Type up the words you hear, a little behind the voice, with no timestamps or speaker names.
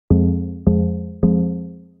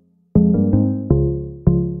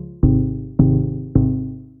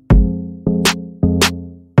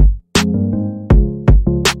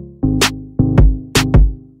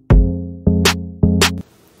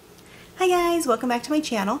guys, welcome back to my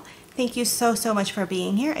channel. Thank you so much for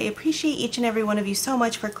being here. I appreciate each and every one of you so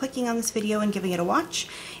much for clicking on this video and giving it a watch.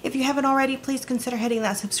 If you haven't already, please consider hitting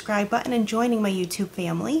that subscribe button and joining my YouTube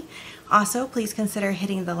family. Also, please consider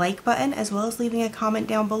hitting the like button as well as leaving a comment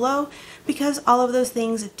down below because all of those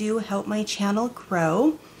things do help my channel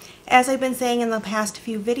grow. As I've been saying in the past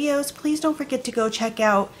few videos, please don't forget to go check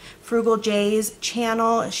out Frugal J's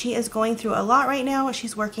channel. She is going through a lot right now.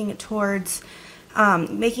 She's working towards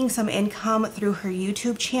making some income through her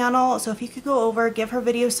YouTube channel. So if you could go over, give her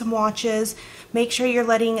videos some watches, make sure you're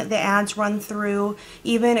letting the ads run through,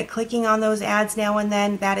 even clicking on those ads now and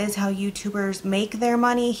then. That is how YouTubers make their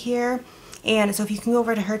money here. And so if you can go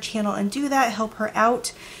over to her channel and do that, help her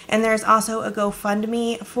out. And there's also a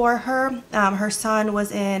GoFundMe for her. Her son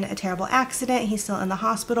was in a terrible accident. He's still in the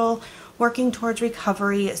hospital working towards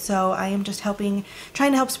recovery. So I am just trying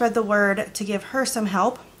to help spread the word to give her some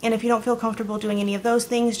help. And if you don't feel comfortable doing any of those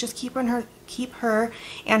things, just keep her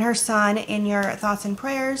and her son in your thoughts and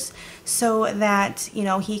prayers so that, you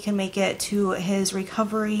know, he can make it to his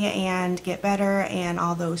recovery and get better and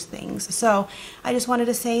all those things. So I just wanted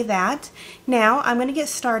to say that. Now I'm going to get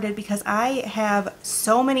started because I have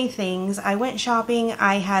so many things. I went shopping.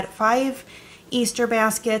 I had 5 Easter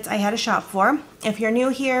baskets I had to shop for. If you're new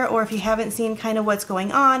here or if you haven't seen kind of what's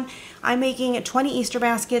going on, I'm making 20 Easter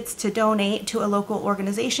baskets to donate to a local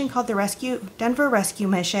organization called the Denver Rescue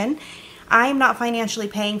Mission. I'm not financially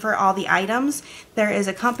paying for all the items. There is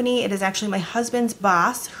a company, it is actually my husband's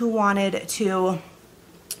boss, who wanted to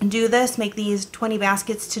do this, make these 20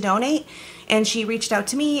 baskets to donate. And she reached out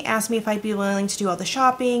to me, asked me if I'd be willing to do all the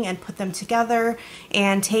shopping and put them together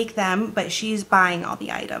and take them, but she's buying all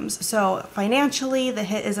the items. So financially, the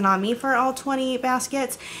hit isn't on me for all 20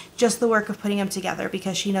 baskets, just the work of putting them together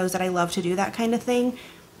because she knows that I love to do that kind of thing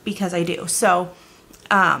because I do. So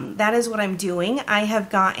that is what I'm doing. I have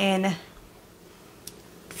gotten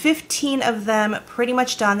 15 of them pretty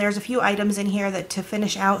much done. There's a few items in here that to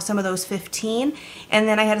finish out some of those 15, and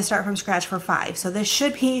then I had to start from scratch for 5. So this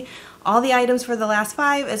should be all the items for the last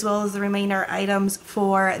 5 as well as the remainder items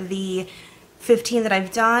for the 15 that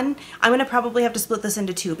I've done. I'm going to probably have to split this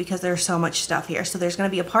into 2 because there's so much stuff here. So there's going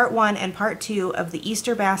to be a part 1 and part 2 of the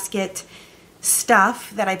Easter basket stuff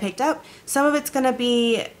that I picked up. Some of it's going to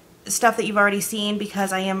be stuff that you've already seen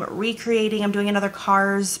because I am recreating. I'm doing another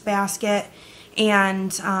Cars basket. And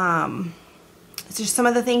it's just some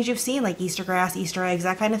of the things you've seen, like Easter grass, Easter eggs,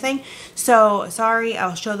 that kind of thing. So sorry,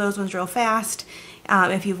 I'll show those ones real fast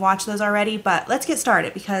if you've watched those already, but let's get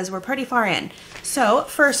started because we're pretty far in. So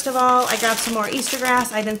first of all, I grabbed some more Easter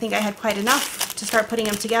grass. I didn't think I had quite enough to start putting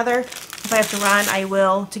them together. If I have to run, I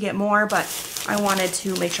will to get more, but I wanted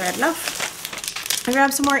to make sure I had enough. I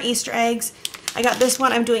grabbed some more Easter eggs. I got this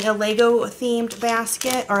one. I'm doing a Lego themed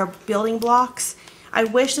basket or building blocks. I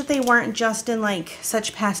wish that they weren't just in like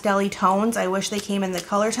such pastel-y tones. I wish they came in the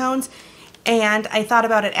color tones. And I thought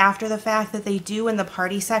about it after the fact that they do in the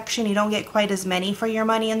party section. You don't get quite as many for your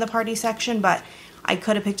money in the party section, but I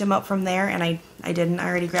could have picked them up from there and I didn't. I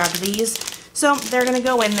already grabbed these. So they're going to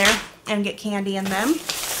go in there and get candy in them.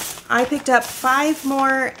 I picked up 5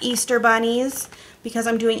 more Easter bunnies because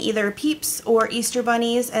I'm doing either Peeps or Easter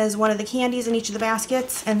bunnies as one of the candies in each of the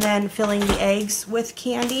baskets and then filling the eggs with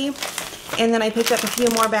candy. And then I picked up a few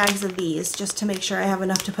more bags of these just to make sure I have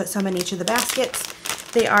enough to put some in each of the baskets.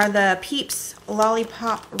 They are the Peeps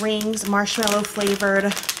Lollipop Rings marshmallow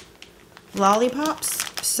flavored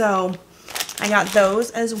lollipops. So I got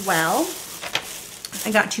those as well.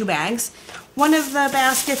 I got 2 bags. One of the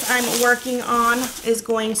baskets I'm working on is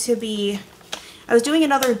going to be, I was doing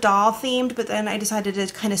another doll themed, but then I decided to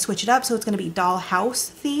kind of switch it up, so it's going to be dollhouse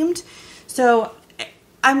themed. So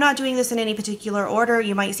I'm not doing this in any particular order.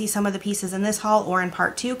 You might see some of the pieces in this haul or in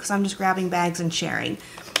part 2 because I'm just grabbing bags and sharing.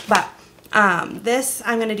 But this,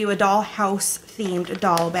 I'm going to do a dollhouse themed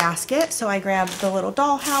doll basket. So I grabbed the little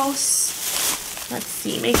dollhouse. Let's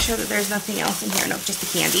see, make sure that there's nothing else in here. No, just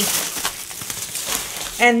the candy.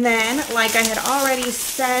 And then, like I had already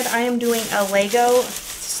said, I am doing a Lego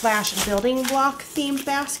 / building block themed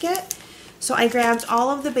basket. So I grabbed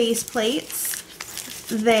all of the base plates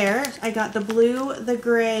there. I got the blue, the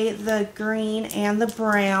gray, the green, and the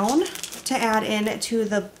brown to add in to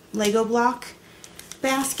the Lego block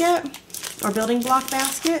basket or building block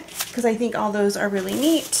basket because I think all those are really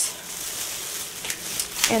neat.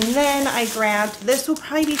 And then I grabbed, this will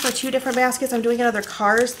probably be for 2 different baskets. I'm doing another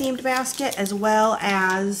Cars themed basket as well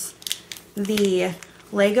as the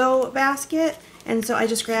Lego basket. And so I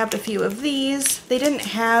just grabbed a few of these. They didn't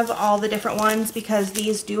have all the different ones because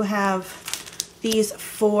these do have these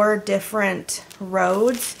 4 different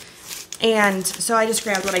roads. And so I just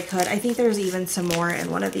grabbed what I could. I think there's even some more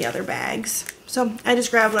in one of the other bags. So I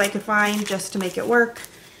just grabbed what I could find just to make it work.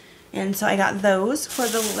 And so I got those for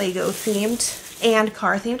the Lego themed and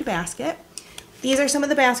car themed basket. These are some of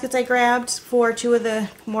the baskets I grabbed for two of the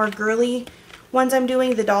more girly ones I'm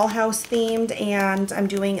doing, the dollhouse themed, and I'm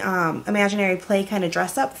doing imaginary play kind of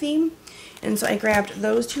dress up theme. And so I grabbed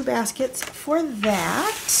those two baskets for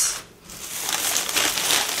that.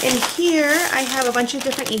 And here I have a bunch of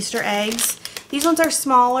different Easter eggs. These ones are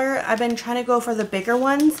smaller. I've been trying to go for the bigger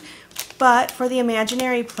ones, but for the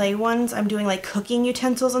imaginary play ones, I'm doing like cooking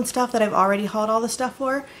utensils and stuff that I've already hauled all the stuff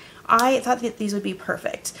for. I thought that these would be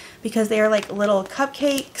perfect because they are like little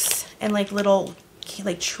cupcakes and like little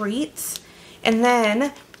like treats. And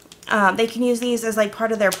then they can use these as like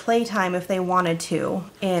part of their playtime if they wanted to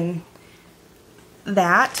in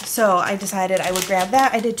that. So I decided I would grab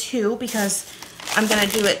that. I did two because I'm going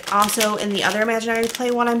to do it also in the other imaginary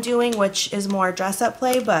play one I'm doing, which is more dress-up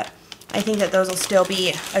play, but I think that those will still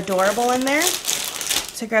be adorable in there.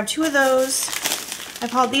 So I grabbed two of those.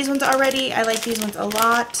 I've hauled these ones already. I like these ones a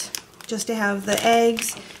lot just to have the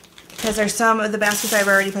eggs because there's some of the baskets I've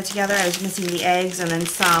already put together. I was missing the eggs and then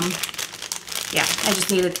some. Yeah, I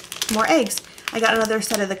just needed more eggs. I got another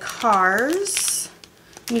set of the cars.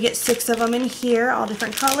 You get 6 of them in here, all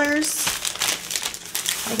different colors.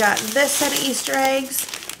 I got this set of Easter eggs.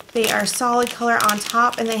 They are solid color on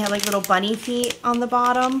top and they have like little bunny feet on the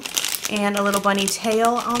bottom and a little bunny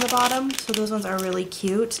tail on the bottom. So those ones are really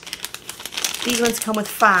cute. These ones come with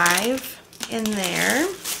 5 in there.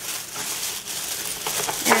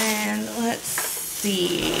 And let's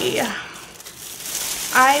see.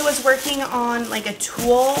 I was working on like a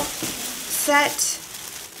tool set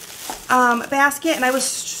basket and I was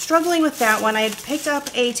struggling with that one. I had picked up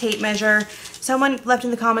a tape measure. Someone left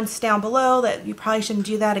in the comments down below that you probably shouldn't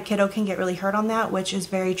do that. A kiddo can get really hurt on that, which is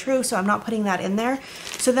very true, so I'm not putting that in there.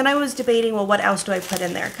 So then I was debating, well, what else do I put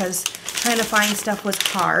in there? Because trying to find stuff was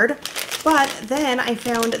hard. But then I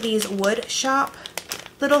found these wood shop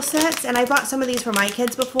little sets, and I bought some of these for my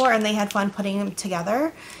kids before, and they had fun putting them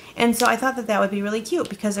together. And so I thought that that would be really cute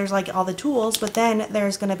because there's like all the tools, but then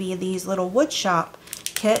there's going to be these little wood shop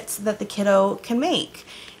kits that the kiddo can make.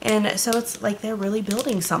 And so it's like they're really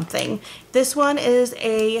building something. This one is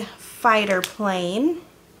a fighter plane.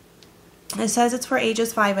 It says it's for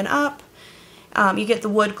ages 5 and up. You get the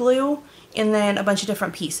wood glue and then a bunch of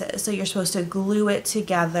different pieces. So you're supposed to glue it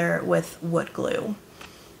together with wood glue.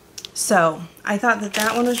 So I thought that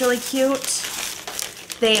that one was really cute.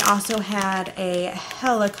 They also had a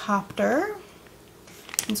helicopter.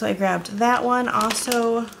 And so I grabbed that one,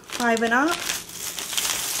 also 5 and up.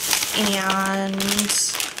 And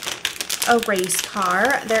a race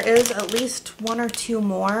car. There is at least 1 or 2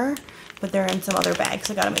 more, but they're in some other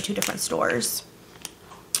bags. I got them at 2 different stores.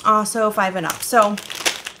 Also 5 and up. So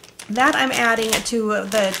that I'm adding to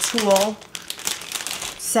the tool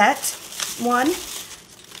set one.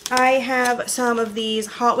 I have some of these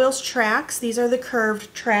Hot Wheels tracks. These are the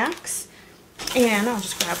curved tracks. And I'll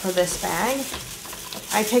just grab for this bag.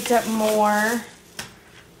 I picked up more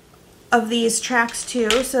of these tracks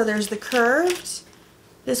too. So there's the curved.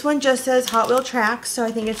 This one just says Hot Wheel tracks, so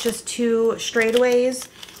I think it's just 2 straightaways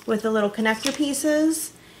with the little connector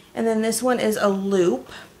pieces. And then this one is a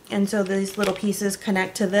loop, and so these little pieces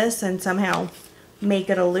connect to this and somehow make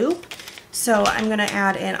it a loop. So I'm going to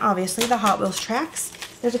add in, obviously, the Hot Wheels tracks.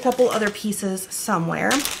 There's a couple other pieces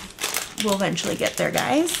somewhere. We'll eventually get there,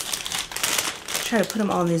 guys. Try to put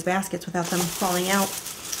them all in these baskets without them falling out.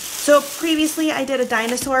 So previously I did a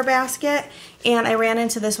dinosaur basket, and I ran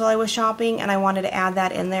into this while I was shopping, and I wanted to add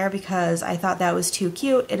that in there because I thought that was too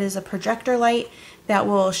cute. It is a projector light that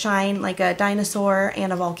will shine like a dinosaur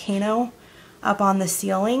and a volcano up on the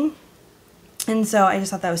ceiling. And so I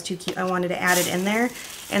just thought that was too cute. I wanted to add it in there.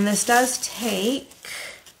 And this does take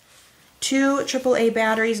 2 AAA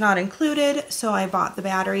batteries, not included, so I bought the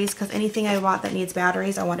batteries because anything I bought that needs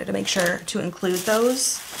batteries, I wanted to make sure to include those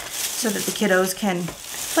so that the kiddos can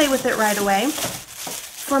play with it right away.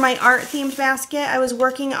 For my art themed basket I was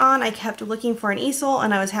working on, I kept looking for an easel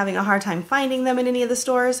and I was having a hard time finding them in any of the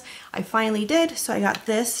stores. I finally did, so I got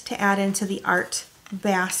this to add into the art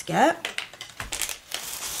basket.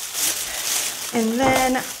 And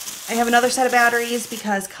then I have another set of batteries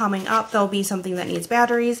because coming up there'll be something that needs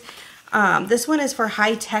batteries. This one is for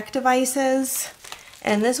high-tech devices,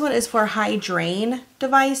 and this one is for high drain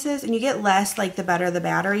devices, and you get less like the better the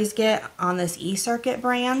batteries get on this eCircuit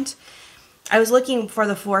brand. I was looking for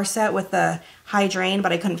the 4 set with the high drain,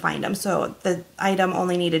 but I couldn't find them, so the item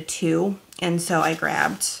only needed 2, and so I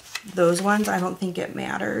grabbed those ones. I don't think it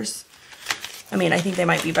matters. I mean, I think they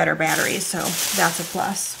might be better batteries, so that's a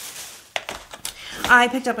plus. I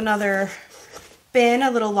picked up another bin, a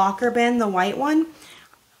little locker bin, the white one,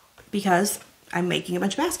 because I'm making a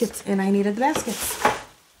bunch of baskets and I needed the baskets.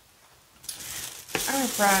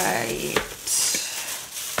 Alright.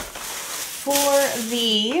 For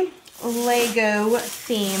the Lego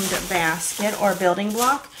themed basket or building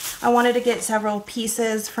block, I wanted to get several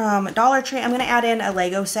pieces from Dollar Tree. I'm going to add in a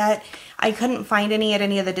Lego set. I couldn't find any at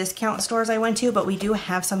any of the discount stores I went to, but we do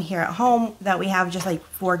have some here at home that we have just like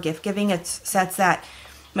for gift giving. It's sets that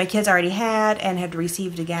my kids already had and had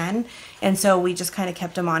received again, and so we just kind of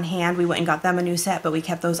kept them on hand. We went and got them a new set, but we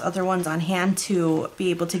kept those other ones on hand to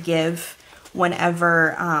be able to give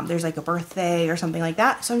whenever there's like a birthday or something like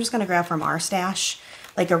that. So I'm just going to grab from our stash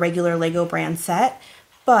like a regular Lego brand set.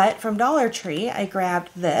 But from Dollar Tree, I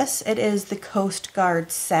grabbed this. It is the Coast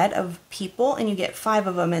Guard set of people, and you get 5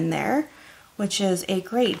 of them in there, which is a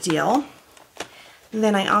great deal. And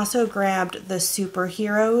then I also grabbed the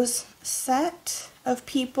Superheroes set of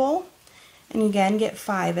people, and again get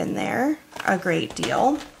 5 in there, a great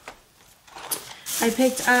deal. I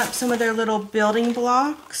picked up some of their little building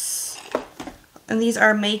blocks, and these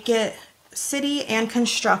are Make It City and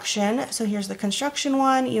Construction. So here's the construction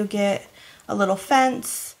one. You get a little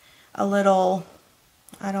fence, a little,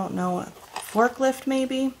 I don't know, forklift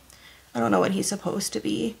maybe. I don't know what he's supposed to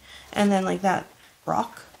be. And then like that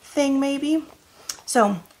rock thing maybe.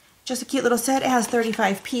 So just a cute little set. It has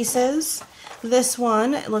 35 pieces. This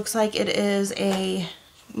one, it looks like it is a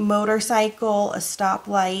motorcycle, a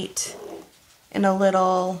stoplight, and a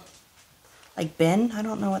little like bin. I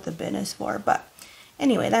don't know what the bin is for, but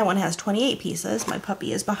anyway, that one has 28 pieces. My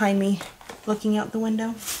puppy is behind me looking out the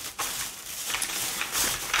window.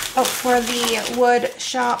 Oh, for the wood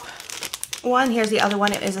shop one, here's the other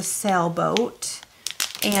one. It is a sailboat,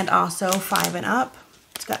 and also 5 and up.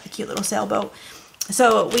 It's got the cute little sailboat.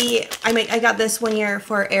 So I got this one year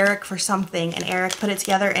for Eric for something, and Eric put it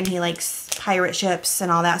together, and he likes pirate ships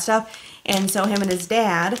and all that stuff. And so him and his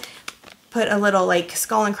dad put a little like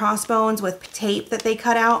skull and crossbones with tape that they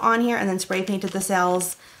cut out on here, and then spray painted the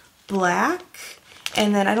sails black.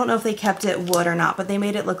 And then I don't know if they kept it wood or not, but they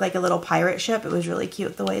made it look like a little pirate ship. It was really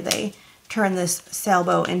cute the way they turned this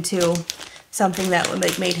sailboat into something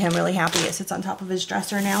that made him really happy. It sits on top of his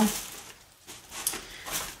dresser now.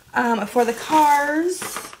 For the cars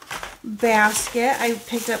basket, I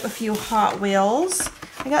picked up a few Hot Wheels.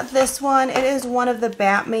 I got this one. It is one of the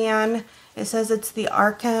Batman. It says it's the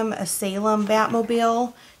Arkham Asylum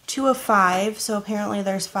Batmobile, 2 of 5. So apparently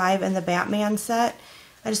there's 5 in the Batman set.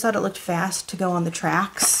 I just thought it looked fast to go on the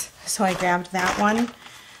tracks, so I grabbed that one.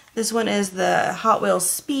 This one is the Hot Wheels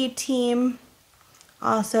Speed Team.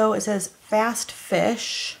 Also, it says Fast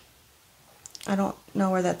Fish. I don't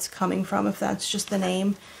know where that's coming from, if that's just the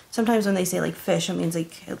name. Sometimes when they say like fish, it means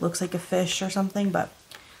like it looks like a fish or something, but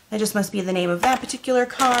that just must be the name of that particular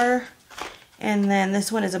car. And then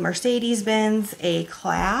this one is a Mercedes-Benz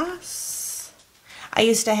A-Class. I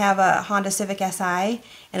used to have a Honda Civic Si,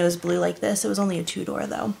 and it was blue like this. It was only a 2-door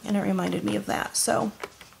though, and it reminded me of that. So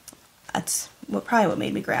that's probably what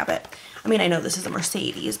made me grab it. I mean, I know this is a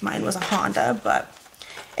Mercedes. Mine was a Honda, but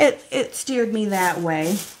it steered me that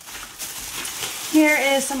way. Here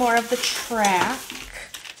is some more of the track.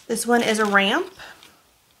 This one is a ramp,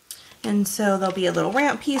 and so there'll be a little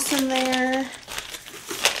ramp piece in there.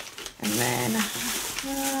 And then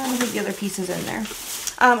I think the other piece is in there.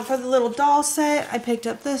 For the little doll set, I picked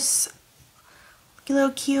up this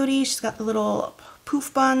little cutie. She's got the little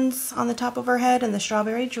poof buns on the top of her head and the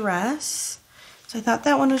strawberry dress. So I thought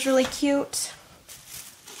that one was really cute.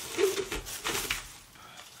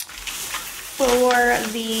 For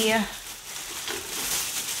the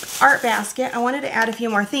art basket, I wanted to add a few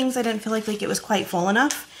more things. I didn't feel like it was quite full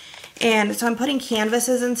enough. And so I'm putting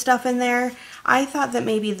canvases and stuff in there. I thought that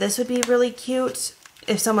maybe this would be really cute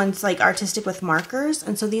if someone's like artistic with markers.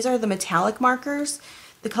 And so these are the metallic markers.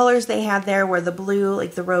 The colors they had there were the blue,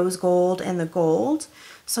 like the rose gold, and the gold.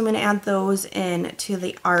 So I'm going to add those in to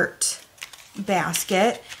the art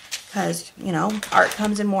basket because, you know, art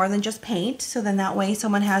comes in more than just paint. So then that way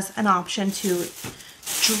someone has an option to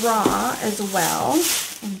draw as well.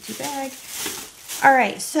 Empty bag. All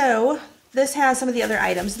right, so this has some of the other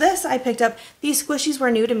items. This I picked up. These squishies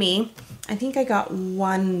were new to me. I think I got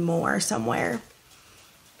one more somewhere.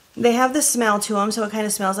 They have the smell to them, so it kind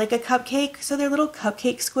of smells like a cupcake. So they're little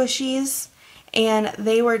cupcake squishies, and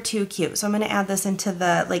they were too cute. So I'm going to add this into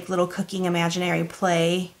the like little cooking imaginary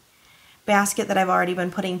play basket that I've already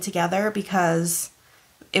been putting together because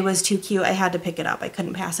it was too cute. I had to pick it up. I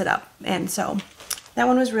couldn't pass it up. And so that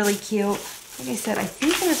one was really cute. Like I said, I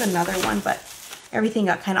think there's another one, but everything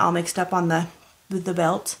got kind of all mixed up on the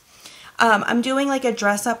belt. I'm doing like a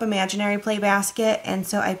dress up imaginary play basket, and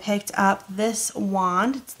so I picked up this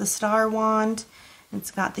wand. It's the star wand.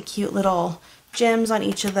 It's got the cute little gems on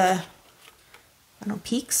each of the, I don't know,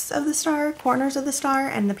 peaks of the star, corners of the star,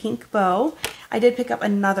 and the pink bow. I did pick up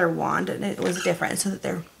another wand, and it was different so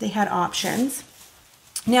that they had options.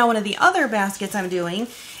 Now, one of the other baskets I'm doing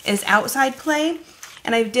is outside play,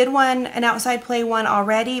 and I did an outside play one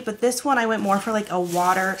already, but this one I went more for like a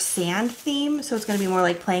water sand theme, so it's going to be more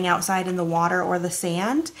like playing outside in the water or the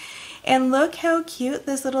sand. And look how cute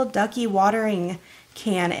this little ducky watering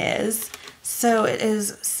can is. So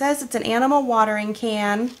says it's an animal watering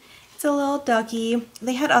can. It's a little ducky.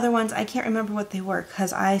 They had other ones. I can't remember what they were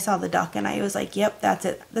because I saw the duck and I was like, yep, that's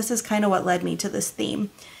it. This is kind of what led me to this theme.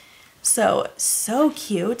 So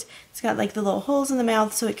cute. It's got like the little holes in the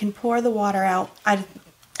mouth so it can pour the water out. I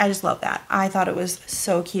just love that. I thought it was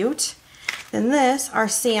so cute. Then this are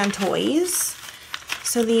sand toys.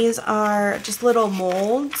 So these are just little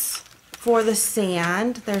molds for the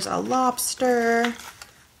sand. There's a lobster.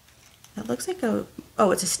 It looks like it's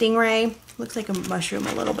a stingray. Looks like a mushroom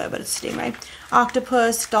a little bit, but it's a stingray.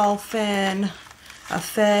 Octopus, dolphin, a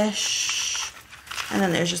fish, and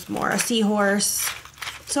then there's just more, a seahorse.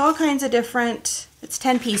 So all kinds of different, it's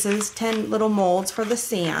 10 pieces, 10 little molds for the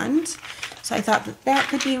sand. So I thought that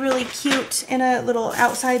could be really cute in a little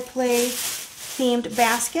outside play themed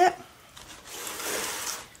basket.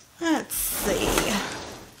 Let's see.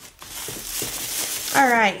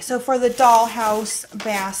 Alright, so for the dollhouse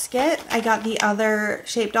basket, I got the other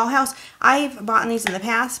shaped dollhouse. I've bought these in the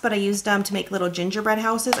past, but I used them to make little gingerbread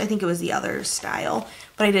houses. I think it was the other style.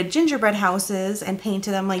 But I did gingerbread houses and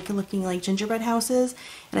painted them like looking like gingerbread houses.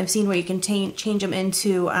 And I've seen where you can change them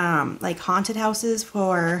into like haunted houses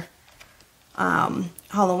for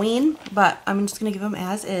Halloween. But I'm just going to give them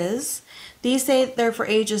as is. These say they're for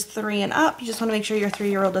ages 3 and up. You just want to make sure your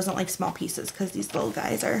 3-year-old doesn't like small pieces because these little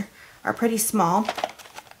guys are pretty small.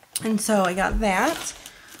 And so I got that.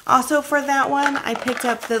 Also for that one, I picked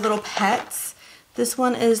up the little pets. This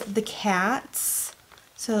one is the cats.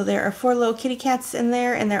 So there are 4 little kitty cats in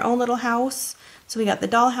there in their own little house. So we got the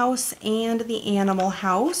dollhouse and the animal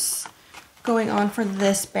house going on for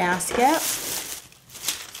this basket.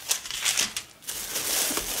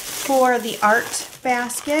 For the art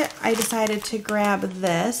basket, I decided to grab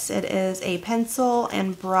this. It is a pencil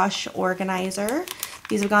and brush organizer.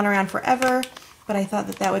 These have gone around forever, but I thought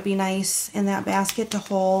that would be nice in that basket to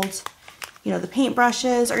hold, you know, the paint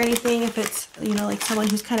brushes or anything if it's, you know, like someone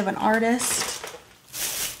who's kind of an artist.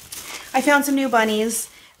 I found some new bunnies.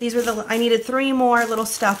 These were I needed 3 more little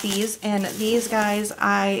stuffies, and these guys,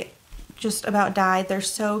 I just about died. They're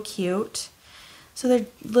so cute. So they're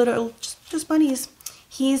little, just bunnies.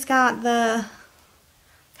 He's got the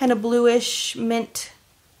kind of bluish mint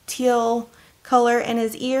teal color in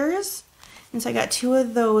his ears. And so I got 2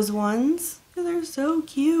 of those ones. They're so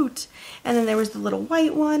cute. And then there was the little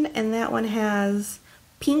white one, and that one has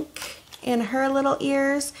pink in her little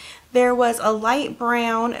ears. There was a light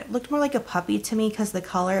brown. It looked more like a puppy to me because the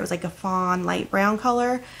color, it was like a fawn light brown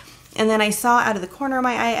color. And then I saw out of the corner of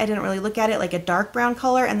my eye, I didn't really look at it, like a dark brown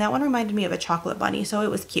color, and that one reminded me of a chocolate bunny, so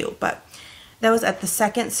it was cute. But that was at the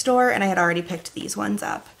second store, and I had already picked these ones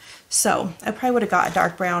up. So I probably would have got a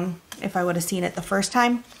dark brown if I would have seen it the first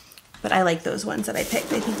time. But I like those ones that I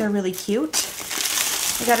picked. I think they're really cute.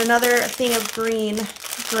 I got another thing of green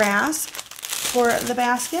grass for the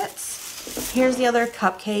baskets. Here's the other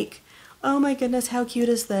cupcake. Oh my goodness, how cute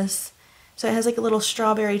is this? So it has like a little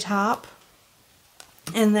strawberry top.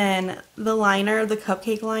 And then the liner, the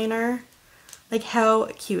cupcake liner. Like how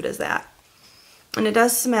cute is that? And it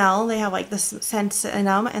does smell. They have like the scent in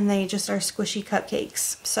them, and they just are squishy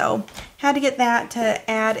cupcakes. So had to get that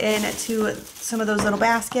to add in to some of those little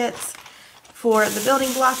baskets. For the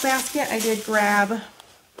building block basket, I did grab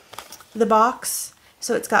the box.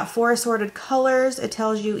 So it's got 4 assorted colors. It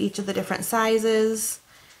tells you each of the different sizes.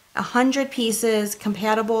 100 pieces,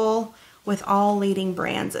 compatible with all leading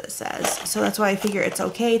brands, it says. So that's why I figure it's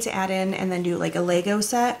okay to add in and then do like a Lego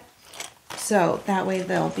set. So that way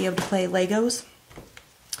they'll be able to play Legos.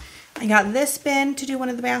 I got this bin to do one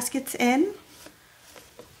of the baskets in.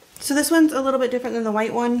 So this one's a little bit different than the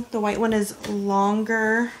white one. The white one is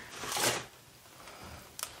longer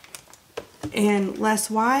and less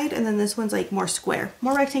wide, and then this one's like more square.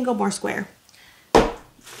 More rectangle, more square.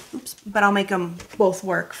 Oops, but I'll make them both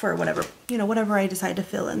work for whatever, you know, whatever I decide to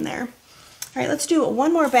fill in there. All right, let's do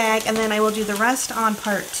one more bag, and then I will do the rest on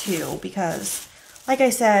part 2 because, like I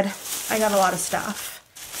said, I got a lot of stuff.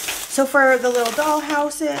 So for the little doll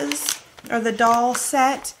houses, or the doll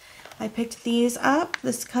set, I picked these up.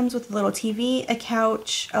 This comes with a little TV, a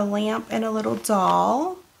couch, a lamp, and a little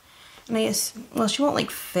doll. nice, well, she won't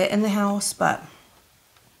like fit in the house, but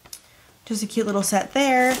just a cute little set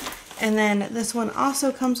there. And then this one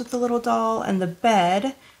also comes with the little doll and the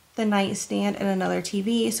bed, the nightstand, and another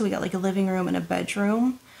TV. So we got like a living room and a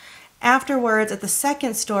bedroom. Afterwards, at the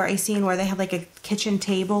second store, I seen where they had like a kitchen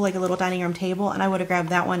table, like a little dining room table, and I would have grabbed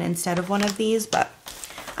that one instead of one of these, but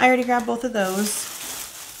I already grabbed both of those.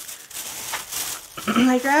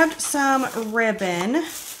 I grabbed some ribbon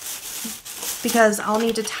because I'll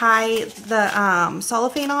need to tie the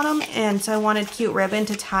cellophane on them, and so I wanted cute ribbon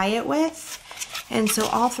to tie it with. And so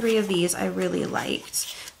all three of these I really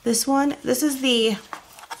liked. This one, this is the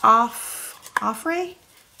Offray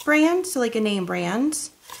brand, so like a name brand.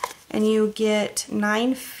 And you get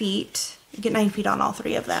 9 feet. You get 9 feet on all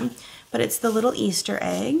three of them. But it's the little Easter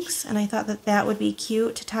eggs, and I thought that that would be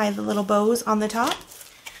cute to tie the little bows on the top.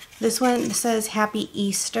 This one says Happy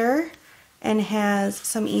Easter and has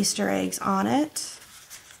some Easter eggs on it.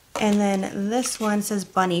 And then this one says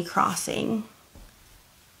Bunny Crossing.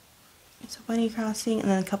 So Bunny Crossing, and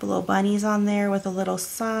then a couple little bunnies on there with a little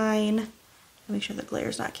sign. Make sure the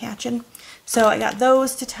glare's not catching. So I got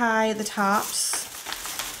those to tie the tops.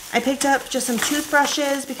 I picked up just some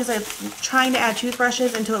toothbrushes because I'm trying to add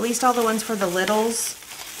toothbrushes into at least all the ones for the littles,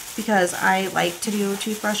 because I like to do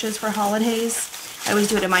toothbrushes for holidays. I always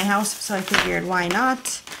do it in my house, so I figured why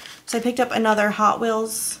not. So I picked up another Hot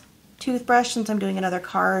Wheels toothbrush since I'm doing another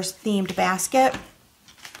Cars themed basket.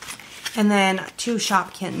 And then 2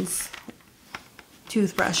 Shopkins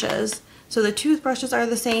toothbrushes. So the toothbrushes are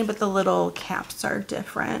the same, but the little caps are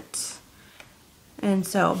different. And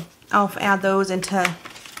so I'll add those into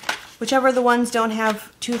whichever the ones don't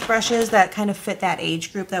have toothbrushes that kind of fit that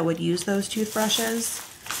age group that would use those toothbrushes.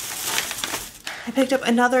 I picked up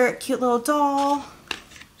another cute little doll.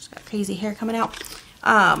 She's got crazy hair coming out.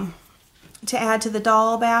 To add to the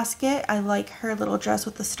doll basket. I like her little dress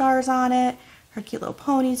with the stars on it. Her cute little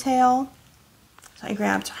ponytail. So I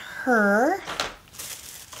grabbed her.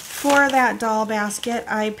 For that doll basket,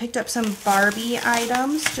 I picked up some Barbie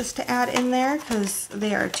items just to add in there because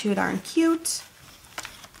they are too darn cute.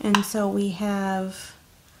 And so we have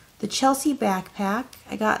the Chelsea backpack.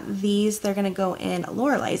 I got these. They're going to go in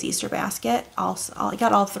Lorelei's Easter basket. I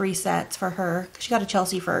got all 3 sets for her. She got a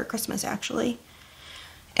Chelsea for Christmas, actually.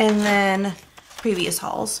 And then previous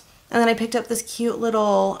hauls. And then I picked up this cute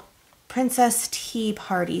little Princess Tea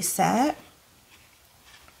Party set.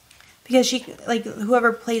 Because she, like,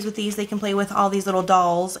 whoever plays with these, they can play with all these little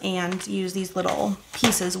dolls and use these little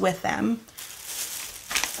pieces with them.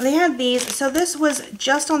 They had these, so this was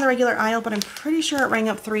just on the regular aisle, but I'm pretty sure it rang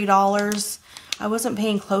up $3. I wasn't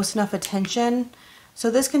paying close enough attention. So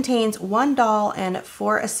this contains 1 doll and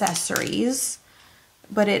 4 accessories,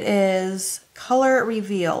 but it is color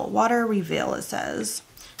reveal, water reveal it says.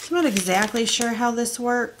 So I'm not exactly sure how this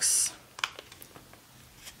works,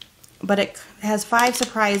 but it has 5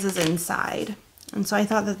 surprises inside. And so I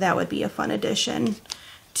thought that that would be a fun addition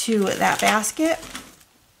to that basket.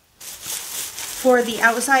 For the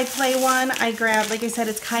outside play one, I grabbed, like I said,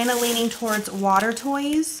 it's kind of leaning towards water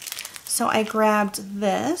toys. So I grabbed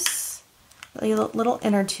this little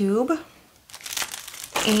inner tube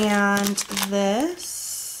and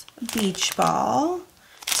this beach ball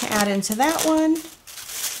to add into that one.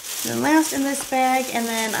 And then last in this bag, and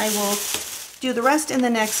then I will do the rest in the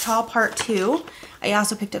next haul, part 2. I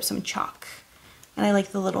also picked up some chalk. And I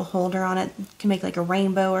like the little holder on it. You can make like a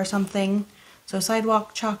rainbow or something. So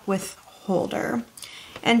sidewalk chalk with holder.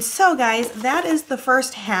 And so guys, that is the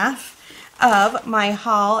first half of my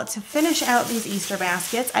haul to finish out these Easter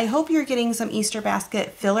baskets. I hope you're getting some Easter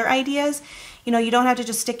basket filler ideas. You know, you don't have to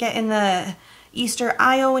just stick it in the Easter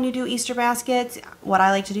aisle when you do Easter baskets. What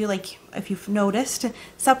I like to do, like if you've noticed,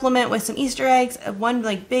 supplement with some Easter eggs, one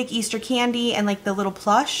like big Easter candy, and like the little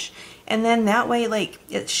plush. And then that way, like,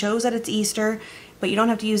 it shows that it's Easter, but you don't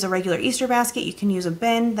have to use a regular Easter basket. You can use a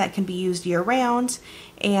bin that can be used year round,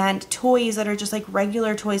 and toys that are just like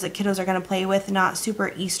regular toys that kiddos are going to play with, not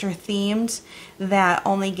super Easter themed, that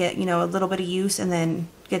only get, you know, a little bit of use and then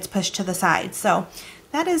gets pushed to the side. So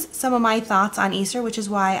that is some of my thoughts on Easter, which is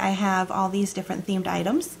why I have all these different themed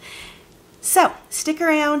items. So stick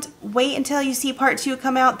around, wait until you see part 2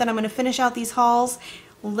 come out, then I'm going to finish out these hauls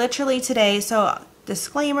literally today. So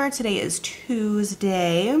disclaimer, today is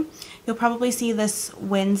Tuesday. You'll probably see this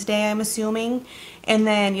Wednesday, I'm assuming, and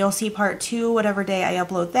then you'll see part 2 whatever day I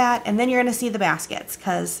upload that, and then you're going to see the baskets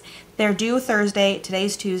because they're due Thursday.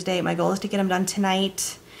 Today's Tuesday. My goal is to get them done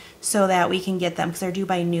tonight so that we can get them because they're due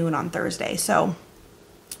by noon on Thursday. So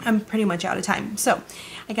I'm pretty much out of time. So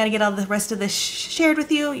I got to get all the rest of this shared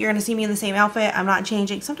with you. You're going to see me in the same outfit. I'm not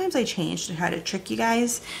changing. Sometimes I change to try to trick you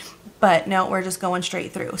guys, but no, we're just going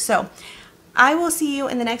straight through. So I will see you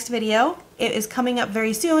in the next video. It is coming up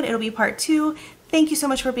very soon. It'll be part 2. Thank you so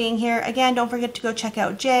much for being here. Again, don't forget to go check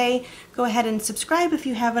out Jay. Go ahead and subscribe if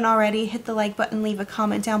you haven't already. Hit the like button, leave a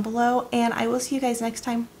comment down below, and I will see you guys next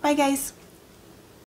time. Bye, guys.